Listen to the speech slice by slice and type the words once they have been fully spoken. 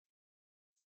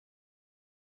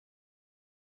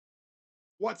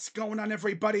What's going on,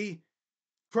 everybody?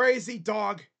 Crazy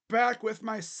Dog back with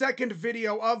my second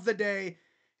video of the day.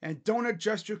 And don't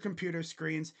adjust your computer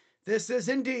screens. This is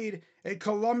indeed a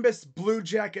Columbus Blue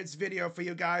Jackets video for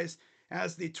you guys,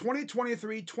 as the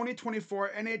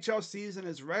 2023-2024 NHL season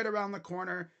is right around the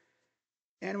corner.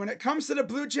 And when it comes to the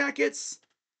Blue Jackets,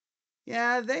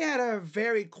 yeah, they had a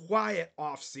very quiet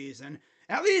offseason,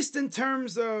 at least in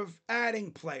terms of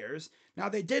adding players. Now,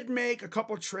 they did make a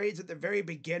couple trades at the very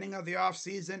beginning of the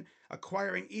offseason,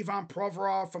 acquiring Ivan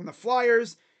Provorov from the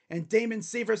Flyers and Damon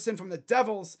Severson from the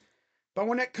Devils. But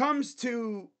when it comes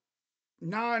to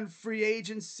non free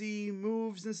agency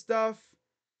moves and stuff,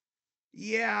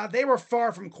 yeah, they were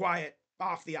far from quiet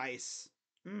off the ice.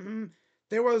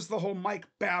 There was the whole Mike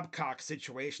Babcock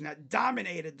situation that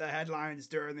dominated the headlines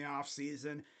during the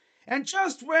offseason. And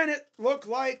just when it looked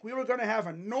like we were going to have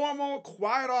a normal,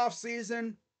 quiet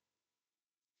offseason,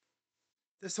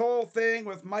 this whole thing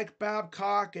with Mike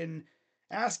Babcock and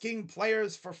asking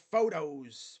players for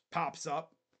photos pops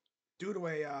up due to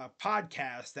a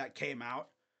podcast that came out.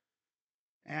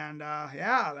 And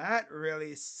yeah, that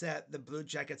really set the Blue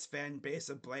Jackets fan base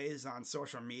ablaze on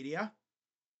social media.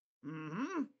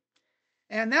 hmm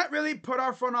And that really put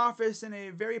our front office in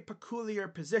a very peculiar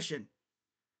position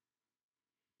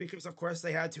because, of course,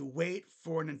 they had to wait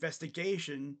for an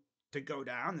investigation to go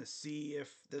down to see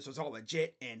if this was all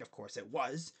legit, and of course it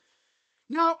was.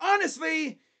 Now,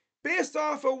 honestly, based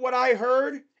off of what I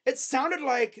heard, it sounded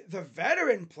like the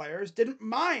veteran players didn't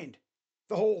mind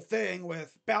the whole thing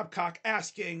with Babcock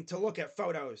asking to look at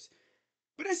photos.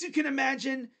 But as you can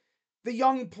imagine, the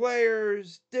young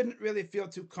players didn't really feel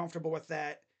too comfortable with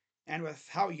that. And with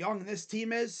how young this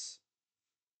team is,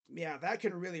 yeah, that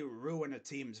can really ruin a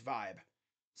team's vibe.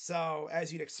 So,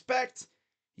 as you'd expect,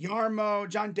 Yarmo,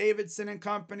 John Davidson, and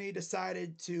company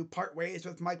decided to part ways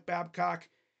with Mike Babcock.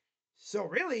 So,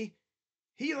 really,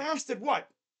 he lasted what?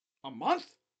 A month?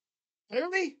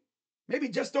 Barely? Maybe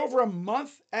just over a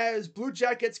month as Blue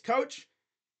Jackets coach?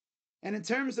 And in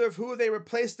terms of who they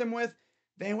replaced him with,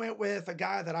 they went with a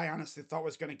guy that I honestly thought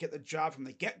was going to get the job from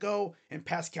the get go in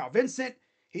Pascal Vincent.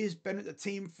 He's been at the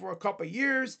team for a couple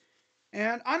years.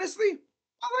 And honestly,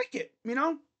 I like it.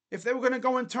 If they were going to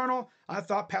go internal, I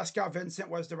thought Pascal Vincent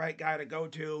was the right guy to go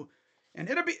to. And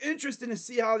it'll be interesting to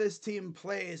see how this team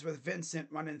plays with Vincent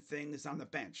running things on the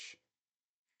bench.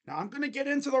 Now, I'm going to get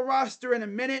into the roster in a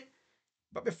minute,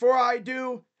 but before I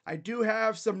do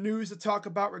have some news to talk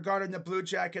about regarding the Blue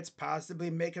Jackets possibly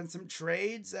making some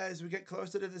trades as we get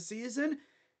closer to the season.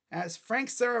 As Frank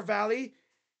Saravalli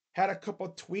had a couple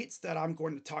tweets that I'm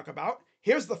going to talk about.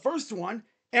 Here's the first one,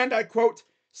 and I quote,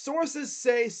 "Sources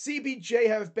say CBJ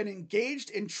have been engaged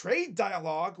in trade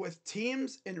dialogue with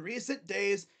teams in recent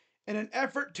days in an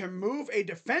effort to move a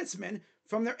defenseman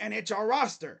from their NHL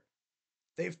roster.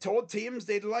 They've told teams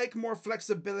they'd like more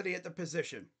flexibility at the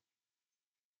position."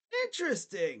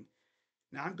 Interesting.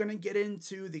 Now I'm going to get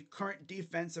into the current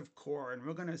defensive core, and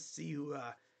we're going to see who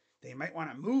they might want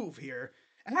to move here.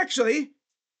 And actually,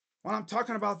 while I'm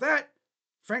talking about that,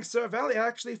 Frank Saravelli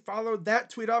actually followed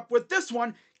that tweet up with this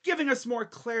one, giving us more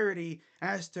clarity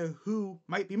as to who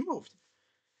might be moved.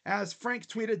 As Frank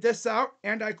tweeted this out,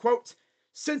 and I quote,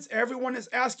 "Since everyone is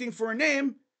asking for a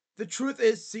name, the truth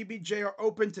is CBJ are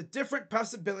open to different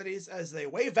possibilities as they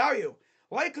weigh value,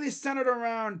 likely centered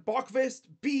around Balkvist,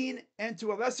 Bean, and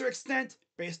to a lesser extent,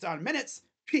 based on minutes,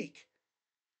 Peak.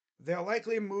 They'll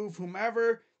likely move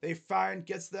whomever they find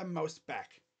gets them most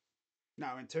back."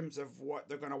 Now, in terms of what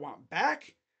they're going to want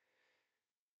back,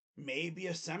 maybe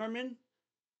a centerman?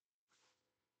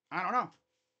 I don't know.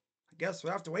 I guess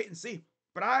we'll have to wait and see.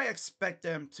 But I expect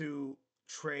them to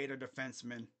trade a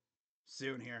defenseman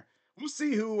soon here. We'll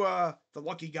see who the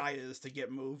lucky guy is to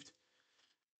get moved.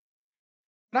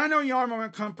 And I know Yarmo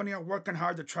and company are working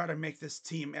hard to try to make this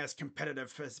team as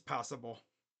competitive as possible.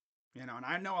 And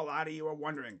I know a lot of you are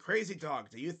wondering, Crazy Dog,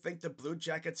 do you think the Blue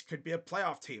Jackets could be a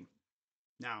playoff team?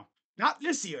 Now, not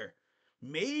this year.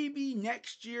 Maybe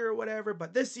next year or whatever,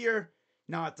 but this year,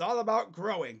 now it's all about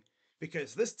growing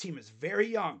because this team is very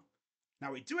young.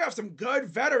 Now, we do have some good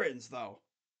veterans, though,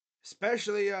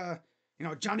 especially,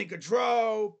 Johnny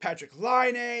Gaudreau, Patrick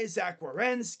Laine, Zach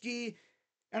Werenski,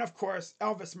 and of course,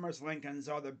 Elvis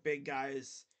Merzlikins are the big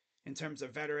guys in terms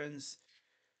of veterans.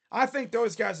 I think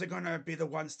those guys are going to be the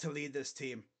ones to lead this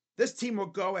team. This team will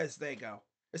go as they go,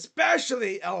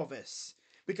 especially Elvis.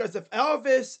 Because if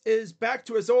Elvis is back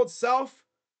to his old self,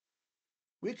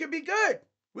 we could be good.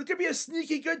 We could be a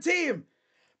sneaky good team.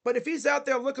 But if he's out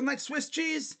there looking like Swiss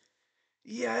cheese,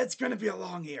 yeah, it's going to be a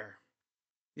long year.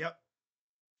 Yep.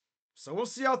 So we'll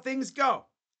see how things go.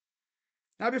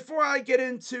 Now, before I get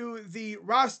into the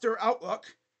roster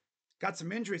outlook, got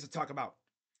some injuries to talk about.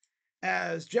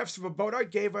 As Jeff Svoboda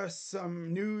gave us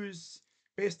some news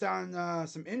based on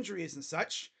some injuries and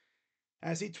such,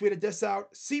 as he tweeted this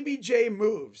out, CBJ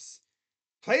moves.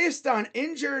 Placed on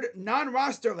injured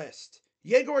non-roster list.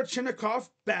 Yegor Chinnikov,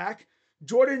 back.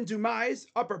 Jordan Dumais,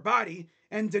 upper body.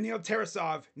 And Daniil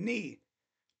Tarasov, knee.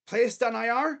 Placed on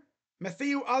IR,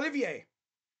 Mathieu Olivier,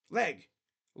 leg.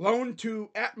 Loaned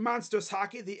to at Monsters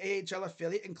Hockey, the AHL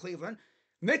affiliate in Cleveland.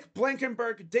 Nick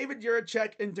Blankenberg, David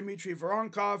Juracek, and Dmitry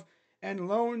Voronkov. And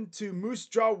loaned to Moose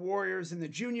Jaw Warriors in the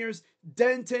juniors,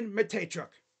 Denton Mateychuk.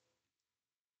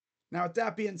 Now, with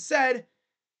that being said,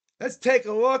 let's take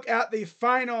a look at the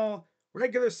final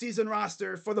regular season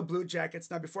roster for the Blue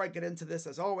Jackets. Now, before I get into this,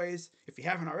 as always, if you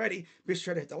haven't already, be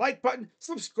sure to hit the like button,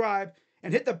 subscribe,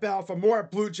 and hit the bell for more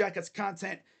Blue Jackets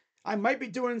content. I might be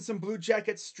doing some Blue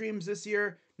Jackets streams this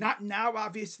year. Not now,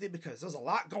 obviously, because there's a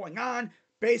lot going on.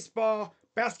 Baseball,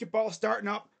 basketball starting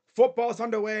up, football's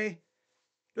underway.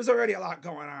 There's already a lot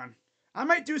going on. I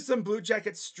might do some Blue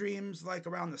Jackets streams like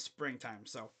around the springtime,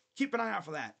 so keep an eye out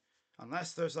for that.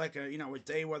 Unless there's like a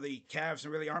day where the Cavs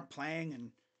really aren't playing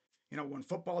and when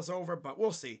football's over, but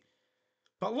we'll see.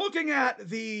 But looking at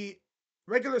the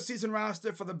regular season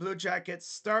roster for the Blue Jackets,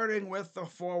 starting with the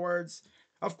forwards,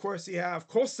 of course you have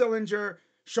Cole Sillinger,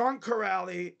 Sean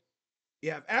Kuraly,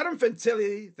 you have Adam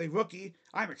Fantilli, the rookie.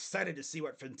 I'm excited to see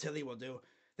what Fantilli will do.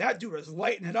 That dude was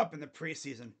lighting it up in the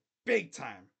preseason, big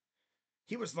time.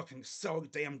 He was looking so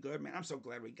damn good, man. I'm so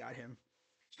glad we got him.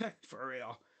 For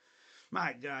real.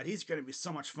 My God, he's going to be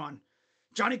so much fun.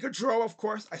 Johnny Gaudreau, of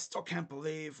course. I still can't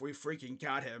believe we freaking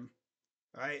got him.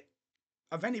 Right?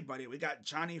 Of anybody, we got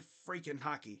Johnny freaking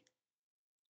Hockey.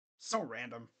 So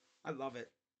random. I love it.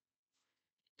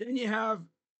 Then you have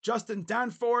Justin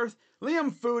Danforth, Liam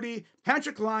Foudy,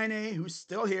 Patrick Laine, who's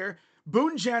still here,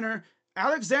 Boone Jenner,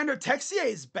 Alexander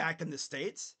Texier's back in the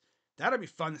States. That'll be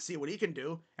fun to see what he can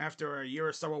do after a year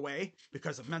or so away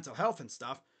because of mental health and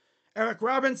stuff. Eric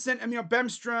Robinson, Emil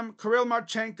Bemstrom, Kirill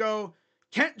Marchenko,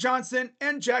 Kent Johnson,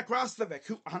 and Jack Roslovic,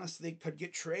 who honestly could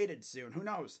get traded soon. Who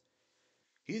knows?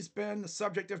 He's been the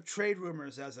subject of trade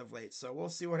rumors as of late, so we'll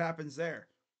see what happens there.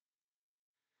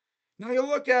 Now you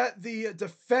look at the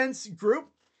defense group.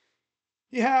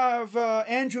 You have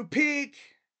Andrew Peak,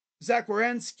 Zach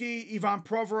Werenski, Ivan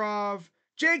Provorov,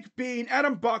 Jake Bean,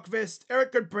 Adam Buckvist,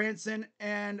 Eric Goodbranson,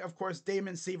 and of course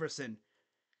Damon Severson.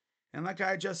 And like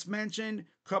I just mentioned,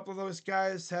 a couple of those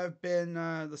guys have been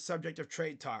the subject of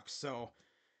trade talks. So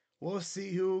we'll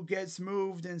see who gets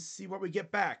moved and see what we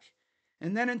get back.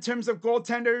 And then in terms of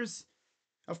goaltenders,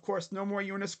 of course, no more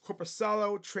Joonas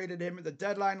Korpisalo. Traded him at the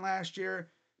deadline last year.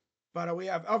 But we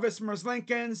have Elvis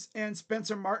Merzlikins and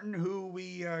Spencer Martin, who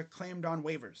we claimed on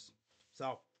waivers.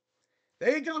 So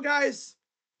there you go, guys.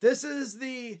 This is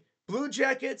the Blue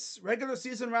Jackets regular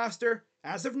season roster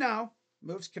as of now.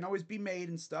 Moves can always be made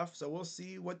and stuff, so we'll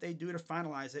see what they do to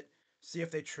finalize it. See if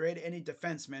they trade any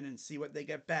defensemen and see what they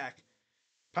get back.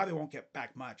 Probably won't get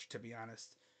back much, to be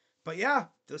honest. But yeah,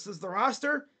 this is the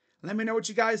roster. Let me know what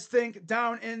you guys think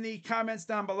down in the comments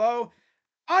down below.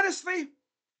 Honestly,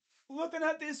 looking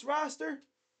at this roster,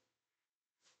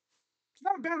 it's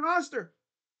not a bad roster.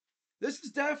 This is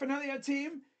definitely a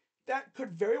team that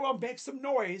could very well make some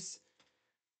noise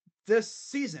this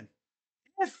season.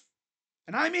 If,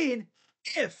 and I mean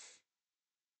if,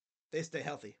 they stay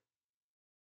healthy.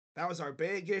 That was our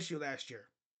big issue last year.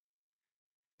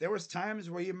 There was times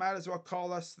where you might as well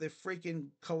call us the freaking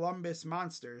Columbus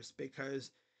Monsters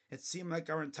because it seemed like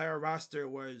our entire roster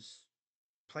was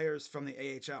players from the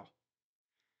AHL.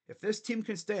 If this team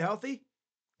can stay healthy,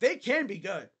 they can be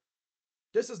good.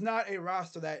 This is not a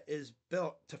roster that is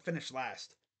built to finish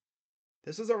last.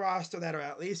 This is a roster that'll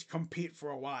at least compete for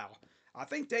a while. I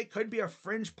think they could be a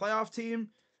fringe playoff team.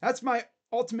 That's my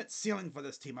ultimate ceiling for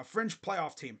this team, a fringe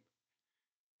playoff team.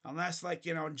 Unless,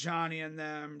 Johnny and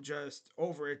them just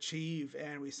overachieve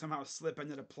and we somehow slip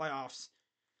into the playoffs.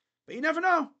 But you never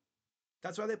know.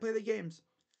 That's why they play the games.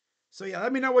 So yeah,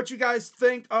 let me know what you guys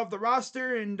think of the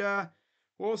roster, and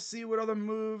we'll see what other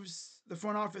moves the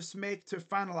front office make to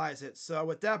finalize it. So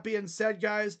with that being said,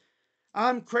 guys,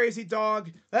 I'm Crazy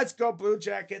Dog. Let's go Blue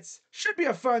Jackets. Should be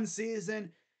a fun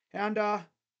season. And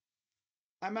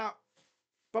I'm out.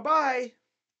 Bye-bye.